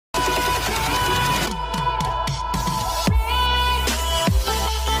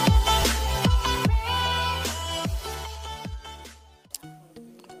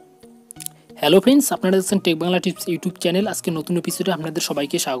Hello friends, আপনারা দেখছেন take Bangla tips YouTube channel. আজকে নতুন এপিসোডে আপনাদের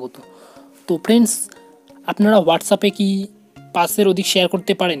সবাইকে স্বাগত। তো ফ্রেন্ডস, আপনারা হোয়াটসঅ্যাপে কি 5-এর অধিক শেয়ার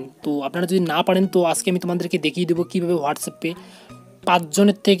করতে পারেন? তো আপনারা যদি না পারেন তো আজকে আমি তোমাদেরকে দেখিয়ে দেবো কীভাবে হোয়াটসঅ্যাপে 5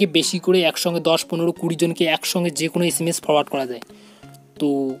 জনের থেকে বেশি করে একসঙ্গে 10, 15, 20 জনকে একসঙ্গে যে কোনো SMS ফরওয়ার্ড করা যায়। তো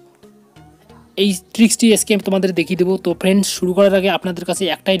এই ট্রিক্সটি আজকে আমি তোমাদের দেখিয়ে দেবো। তো ফ্রেন্ডস, শুরু করার আগে আপনাদের কাছে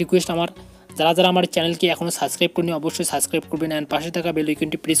একটাই রিকোয়েস্ট, যারা আমার চ্যানেলকে এখনও সাবস্ক্রাইব করেনি অবশ্যই সাবস্ক্রাইব করবেন অ্যান্ড পাশে থাকা বেল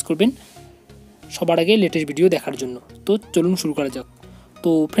আইকনটি প্রেস করবেন সবার আগে লেটেস্ট ভিডিও দেখার জন্য। তো চলুন শুরু করা যাক।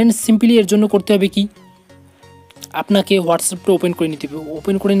 তো ফ্রেন্ডস, সিম্পলি এর জন্য করতে হবে কি, আপনাকে হোয়াটসঅ্যাপটা ওপেন করে নিতে হবে।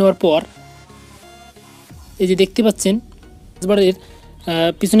 ওপেন করে নেওয়ার পর এই যে দেখতে পাচ্ছেন এবারের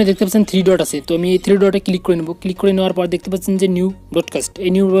পিছনে দেখতে পাচ্ছেন 3 ডট আছে। তো আমি এই 3 ডটে ক্লিক করে নেব। ক্লিক করে নেওয়ার পর দেখতে পাচ্ছেন যে নিউ ব্রডকাস্ট,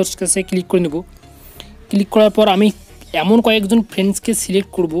 এই নিউ ব্রডকাস্টে ক্লিক করে নেব। ক্লিক করার পর আমি এমন কয়েকজন ফ্রেন্ডসকে সিলেক্ট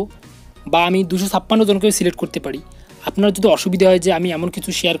করব, বা আমি 256 জনকেও সিলেক্ট করতে পারি। আপনার যদি অসুবিধা হয় যে আমি এমন কিছু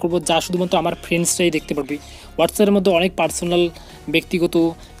শেয়ার করব যা শুধুমাত্র আমার ফ্রেন্ডসরাই দেখতে পারবে, হোয়াটসঅ্যাপের মধ্যে অনেক পার্সোনাল, ব্যক্তিগত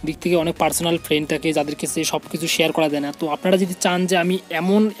দিক থেকে অনেক পার্সোনাল ফ্রেন্ড থাকে যাদেরকে সব কিছু শেয়ার করা যায় না। তো আপনারা যদি চান যে আমি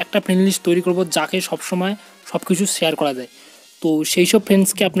এমন একটা ফ্রেন্ড লিস্ট তৈরি করব যাকে সবসময় সব কিছু শেয়ার করা যায়, তো সেই সব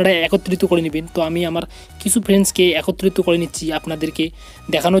ফ্রেন্ডসকে আপনারা একত্রিত করে নেবেন। তো আমি আমার কিছু ফ্রেন্ডসকে একত্রিত করে নিচ্ছি আপনাদেরকে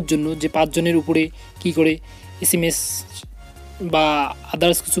দেখানোর জন্য যে 5 জনের উপরে কী করে SMS বা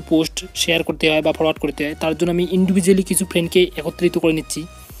আদার্স কিছু পোস্ট শেয়ার করতে হয় বা ফরওয়ার্ড করতে হয়। তার জন্য আমি ইন্ডিভিজুয়ালি কিছু ফ্রেন্ডকে একত্রিত করে নিচ্ছি।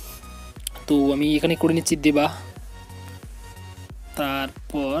 তো আমি এখানে করে নিচ্ছি দেবা,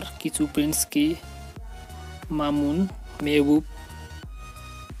 তারপর কিছু ফ্রেন্ডসকে মামুন, মেহবুব,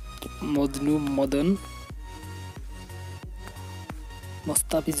 মজনু, মদন,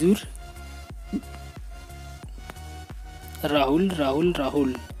 মোস্তাফিজুর, রাহুল,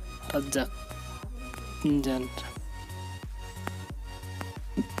 রাজ্জাক, তিনজন।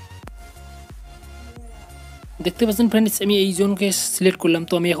 দেখতে পাচ্ছেন ফ্রেন্ডস, আমি এই জনকে সিলেক্ট করলাম।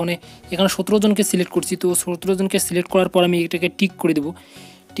 তো আমি এখানে 17 জনকে সিলেক্ট করছি। তো 17 জনকে সিলেক্ট করার পর আমি এটাকে টিক করে দেবো।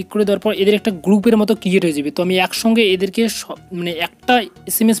 টিক করে দেওয়ার পর এদের একটা গ্রুপের মতো ক্রিয়েট হয়ে যাবে। তো আমি একসঙ্গে এদেরকে একটা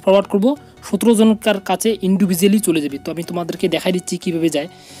SMS ফরওয়ার্ড করব, 17 জনকার কাছে ইন্ডিভিজুয়ালি চলে যাবে। তো আমি তোমাদেরকে দেখাই দিচ্ছি কীভাবে যায়।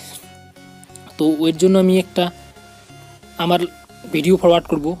 তো ওর জন্য আমি একটা আমার ভিডিও ফরওয়ার্ড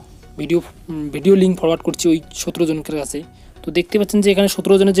করব, ভিডিও লিঙ্ক ফরওয়ার্ড করছি ওই 17 জনকের কাছে। তো দেখতে পাচ্ছেন যে এখানে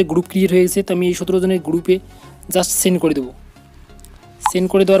 17 জনের যে গ্রুপ ক্রিয়েট হয়ে গেছে। তো আমি এই 17 জনের গ্রুপে জাস্ট সেন্ড করে দেবো। সেন্ড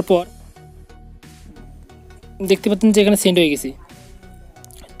করে দেওয়ার পর দেখতে পাচ্ছেন যে এখানে সেন্ড হয়ে গেছে।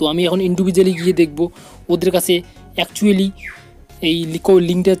 তো আমি এখন ইন্ডিভিজুয়ালি গিয়ে দেখব ওদের কাছে অ্যাকচুয়ালি এই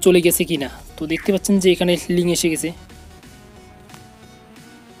লিঙ্কটা চলে গেছে কি না। তো দেখতে পাচ্ছেন যে এখানে লিঙ্ক এসে গেছে,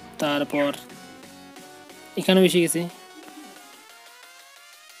 তারপর এখানেও এসে গেছে,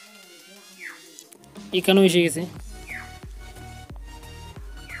 এখানেও এসে গেছে।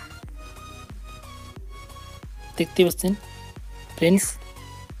 দেখতে পাচ্ছেন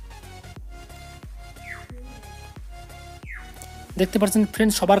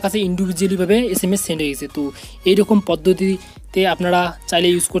ফ্রেন্ডস, সবার কাছে ইন্ডিভিজুয়ালিভাবে SMS সেন্ড হয়ে গেছে। তো এইরকম পদ্ধতিতে আপনারা চাইলে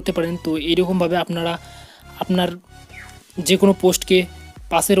ইউজ করতে পারেন। তো এইরকমভাবে আপনারা আপনার যে কোনো পোস্টকে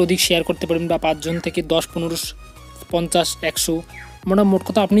 5-এর অধিক শেয়ার করতে পারেন, বা 5 জন থেকে 10, 15, 50, 100, মোট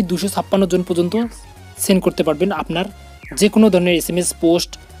কথা আপনি 256 জন পর্যন্ত সেন্ড করতে পারবেন আপনার যে কোনো ধরনের SMS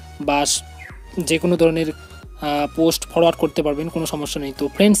পোস্ট, বা যে কোনো ধরনের পোস্ট ফরওয়ার্ড করতে পারবেন, কোনো সমস্যা নেই। তো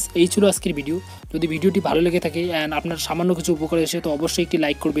ফ্রেন্ডস, এই ছিল আজকের ভিডিও। যদি ভিডিওটি ভালো লেগে থাকে অ্যান্ড আপনার সামান্য কিছু উপকার এসে, তো অবশ্যই একটি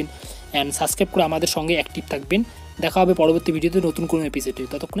লাইক করবেন অ্যান্ড সাবস্ক্রাইব করে আমাদের সঙ্গে অ্যাক্টিভ থাকবেন। দেখা হবে পরবর্তী ভিডিওতে নতুন কোনো এপিসোডে।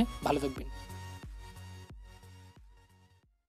 ততক্ষণে ভালো থাকবেন।